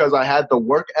just because I had the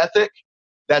work ethic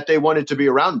that they wanted to be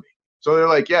around me. So they're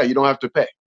like, yeah, you don't have to pay.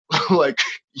 Like,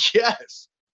 yes,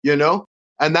 you know,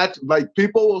 and that's like,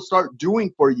 people will start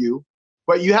doing for you,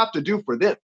 but you have to do for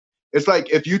them. It's like,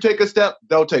 if you take a step,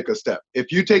 they'll take a step.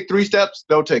 If you take 3 steps,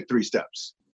 they'll take 3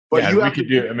 steps. But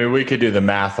yeah, we could do the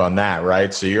math on that,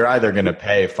 right? So you're either going to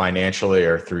pay financially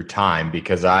or through time,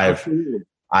 because I've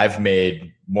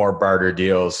made more barter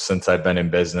deals since I've been in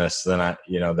business than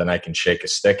I can shake a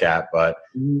stick at. But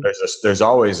there's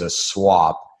always a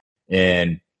swap.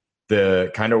 And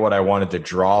the kind of what I wanted to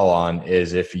draw on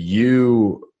is, if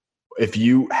you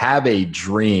have a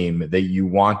dream that you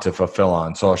want to fulfill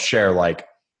on. So I'll share, like,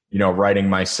 writing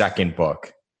my second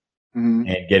book and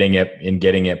getting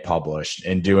it published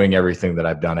and doing everything that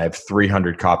I've done. I have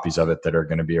 300 copies of it that are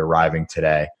going to be arriving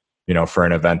today, for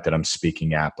an event that I'm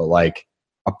speaking at. But like,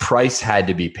 a price had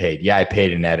to be paid. Yeah, I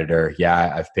paid an editor.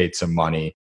 Yeah, I've paid some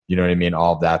money. You know what I mean?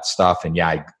 All of that stuff. And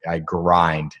yeah, I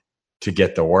grind to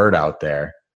get the word out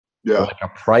there. Yeah. But like, a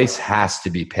price has to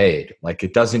be paid. Like,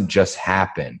 it doesn't just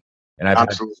happen. And I've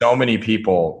had so many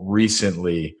people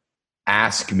recently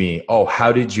ask me, oh,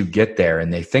 how did you get there?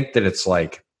 And they think that it's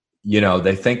like,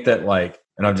 they think that, like,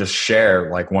 and I'll just share,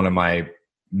 like, one of my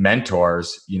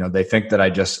mentors, they think that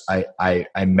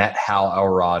I met Hal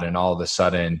Elrod, and all of a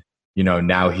sudden,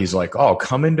 now he's like, oh,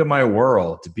 come into my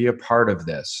world to be a part of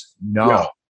this. No,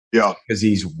 because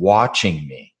he's watching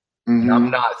me. And I'm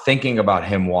not thinking about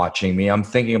him watching me. I'm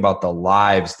thinking about the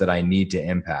lives that I need to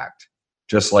impact,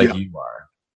 just like you are.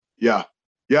 Yeah.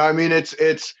 Yeah. I mean,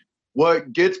 it's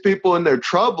what gets people in their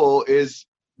trouble is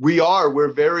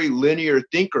we're very linear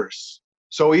thinkers.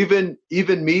 So even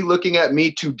me looking at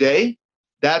me today,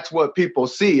 that's what people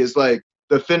see, is like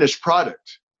the finished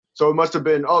product. So it must have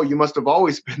been, oh, you must have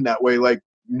always been that way. Like,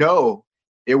 no,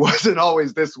 it wasn't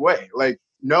always this way. Like,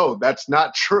 no, that's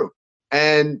not true.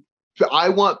 And I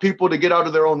want people to get out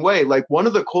of their own way. Like, one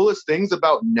of the coolest things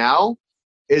about now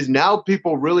is now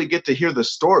people really get to hear the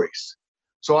stories.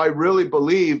 So I really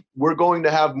believe we're going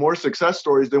to have more success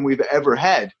stories than we've ever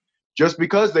had, just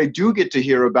because they do get to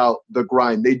hear about the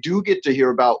grind. They do get to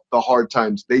hear about the hard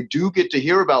times. They do get to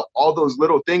hear about all those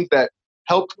little things that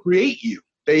helped create you.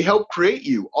 They help create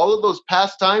you. All of those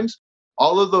past times,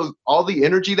 all the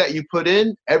energy that you put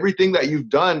in, everything that you've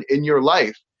done in your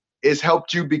life has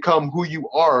helped you become who you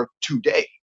are today.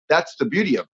 That's the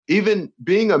beauty of it. Even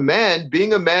being a man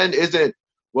isn't,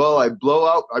 well, I blew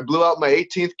out my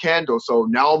 18th candle, so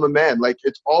now I'm a man. Like,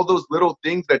 it's all those little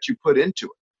things that you put into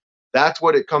it. That's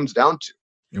what it comes down to.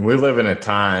 And we live in a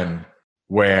time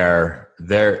where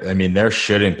there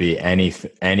shouldn't be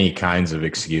any kinds of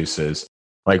excuses.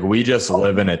 Like, we just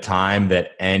live in a time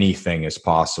that anything is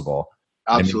possible.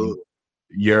 Absolutely.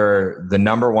 You're the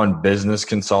number one business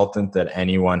consultant that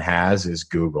anyone has is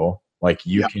Google. Like,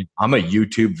 I'm a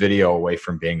YouTube video away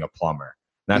from being a plumber.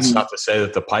 That's not to say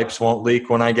that the pipes won't leak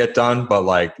when I get done, but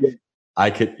like, I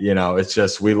could, it's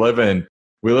just, we live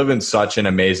in such an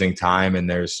amazing time, and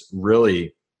there's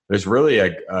really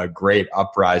a great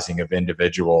uprising of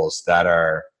individuals that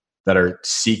are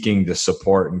seeking to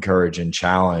support, encourage, and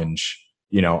challenge,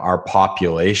 our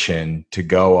population to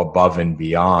go above and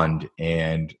beyond.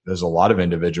 And there's a lot of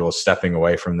individuals stepping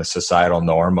away from the societal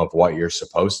norm of what you're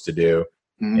supposed to do,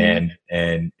 and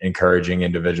encouraging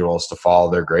individuals to follow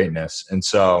their greatness. And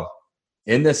so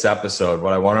in this episode,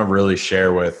 what I want to really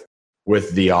share with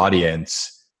the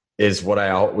audience is what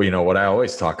I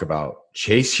always talk about: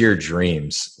 chase your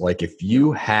dreams. Like, if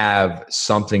you have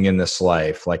something in this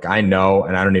life, like, I know,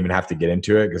 and I don't even have to get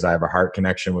into it because I have a heart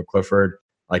connection with Clifford.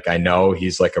 Like, I know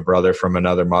he's like a brother from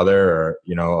another mother,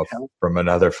 or, from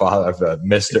another father,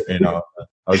 mister, I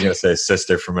was going to say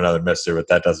sister from another mister, but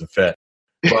that doesn't fit.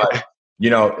 But,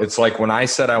 it's like, when I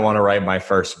said I want to write my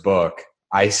first book,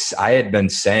 I had been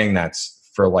saying that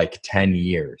for like 10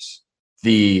 years.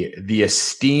 The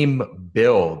esteem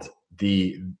build,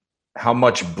 how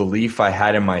much belief I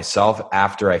had in myself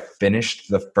after I finished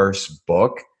the first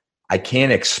book, I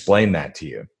can't explain that to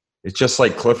you. It's just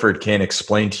like Clifford can't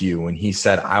explain to you when he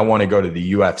said, I want to go to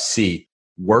the UFC,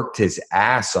 worked his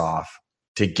ass off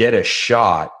to get a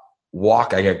shot,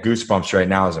 I get goosebumps right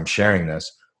now as I'm sharing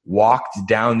this, walked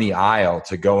down the aisle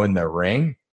to go in the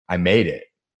ring. I made it.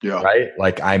 Yeah. Right?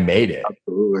 Like, I made it.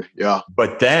 Absolutely. Yeah.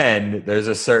 But then there's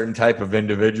a certain type of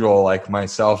individual like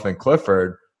myself and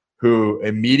Clifford who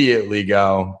immediately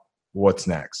go, what's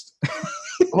next?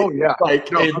 Oh, yeah.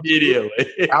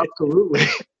 Immediately. Absolutely.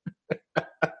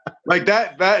 Like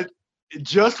that,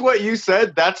 just what you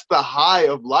said, that's the high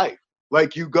of life.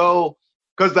 Like, you go,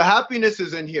 because the happiness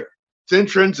is in here. It's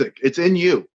intrinsic. It's in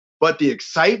you. But the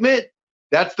excitement,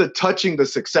 that's the touching the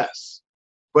success.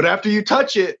 But after you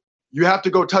touch it, you have to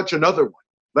go touch another one.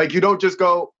 Like, you don't just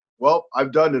go, well,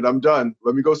 I've done it. I'm done.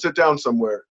 Let me go sit down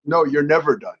somewhere. No, you're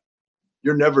never done.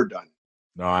 You're never done.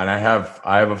 No, and I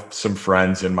have some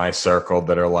friends in my circle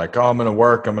that are like, oh, I'm going to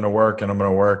work, and I'm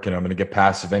going to get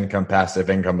passive income,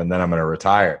 and then I'm going to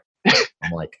retire.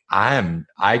 I'm like,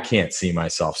 I can't see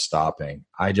myself stopping.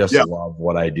 I just love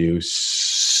what I do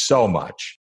so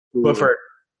much. Clifford,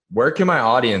 where can my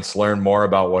audience learn more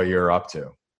about what you're up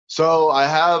to? So I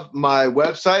have my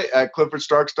website at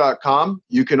cliffordstarks.com.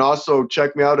 You can also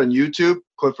check me out on YouTube.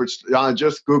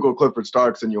 Just Google Clifford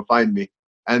Starks and you'll find me.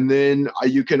 And then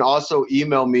you can also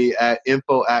email me at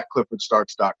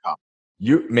info@cliffordstarks.com.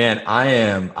 I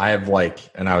have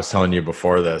and I was telling you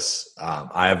before this,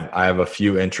 I have a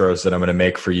few intros that I'm going to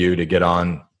make for you to get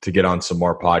on some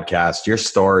more podcasts. Your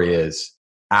story is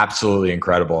absolutely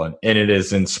incredible. And it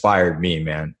has inspired me,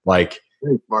 man. Like,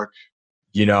 thanks, Mark.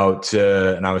 And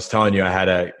I was telling you, I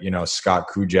had Scott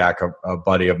Kujak, a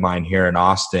buddy of mine here in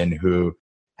Austin, who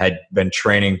had been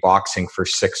training boxing for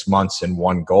 6 months and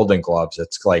won Golden Gloves.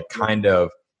 It's like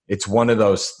it's one of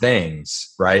those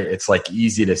things, right? It's like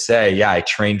easy to say, yeah, I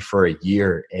trained for a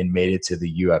year and made it to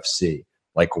the UFC.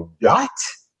 Like, what?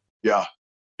 Yeah.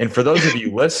 And for those of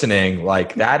you listening,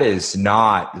 like, that is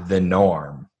not the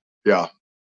norm. Yeah.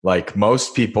 Like,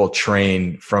 most people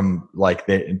train from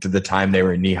to the time they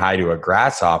were knee high to a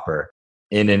grasshopper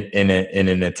in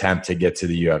an attempt to get to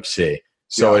the UFC.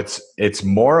 So it's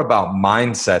more about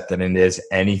mindset than it is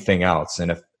anything else.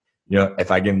 And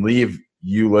if I can leave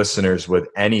you listeners with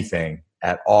anything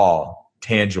at all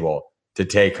tangible to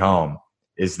take home,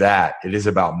 is that it is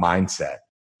about mindset.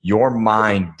 Your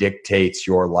mind dictates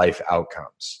your life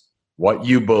outcomes. What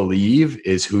you believe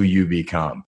is who you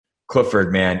become.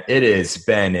 Clifford, man, it has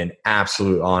been an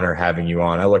absolute honor having you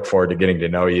on. I look forward to getting to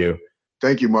know you.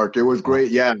 Thank you, Mark. It was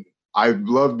great. Yeah, I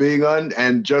love being on.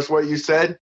 And just what you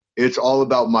said, it's all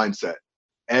about mindset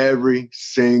every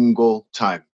single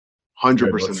time.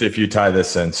 100%. Let's see if you tie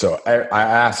this in. So I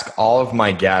ask all of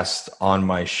my guests on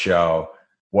my show,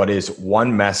 what is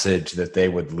one message that they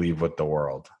would leave with the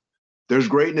world? There's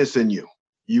greatness in you.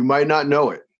 You might not know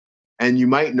it, and you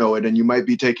might know it, and you might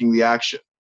be taking the action,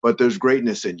 but there's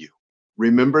greatness in you.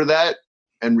 Remember that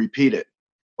and repeat it.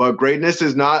 But greatness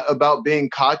is not about being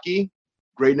cocky.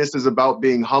 Greatness is about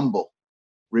being humble.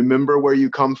 Remember where you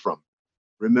come from.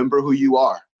 Remember who you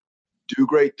are. Do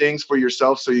great things for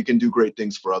yourself so you can do great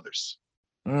things for others.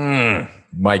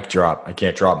 Mic drop. I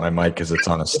can't drop my mic because it's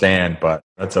on a stand, but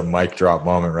that's a mic drop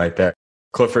moment right there.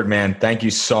 Clifford, man, thank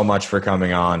you so much for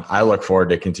coming on. I look forward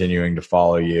to continuing to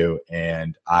follow you,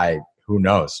 and who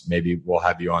knows, maybe we'll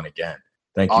have you on again.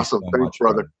 Thank you so much. Thanks,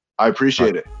 brother. I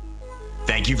appreciate it.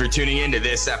 Thank you for tuning in to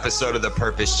this episode of the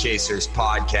Purpose Chasers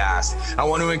podcast. I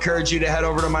want to encourage you to head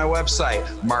over to my website,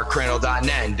 markcrandall.net,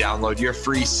 and download your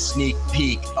free sneak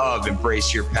peek of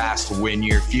Embrace Your Past, Win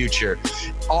Your Future.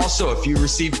 Also, if you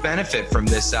receive benefit from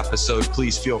this episode,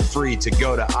 please feel free to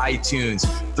go to iTunes,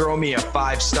 throw me a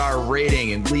 5-star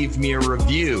rating, and leave me a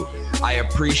review. I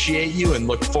appreciate you and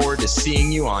look forward to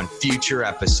seeing you on future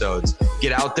episodes.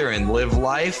 Get out there and live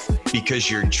life,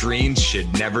 because your dreams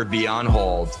should never be on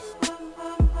hold.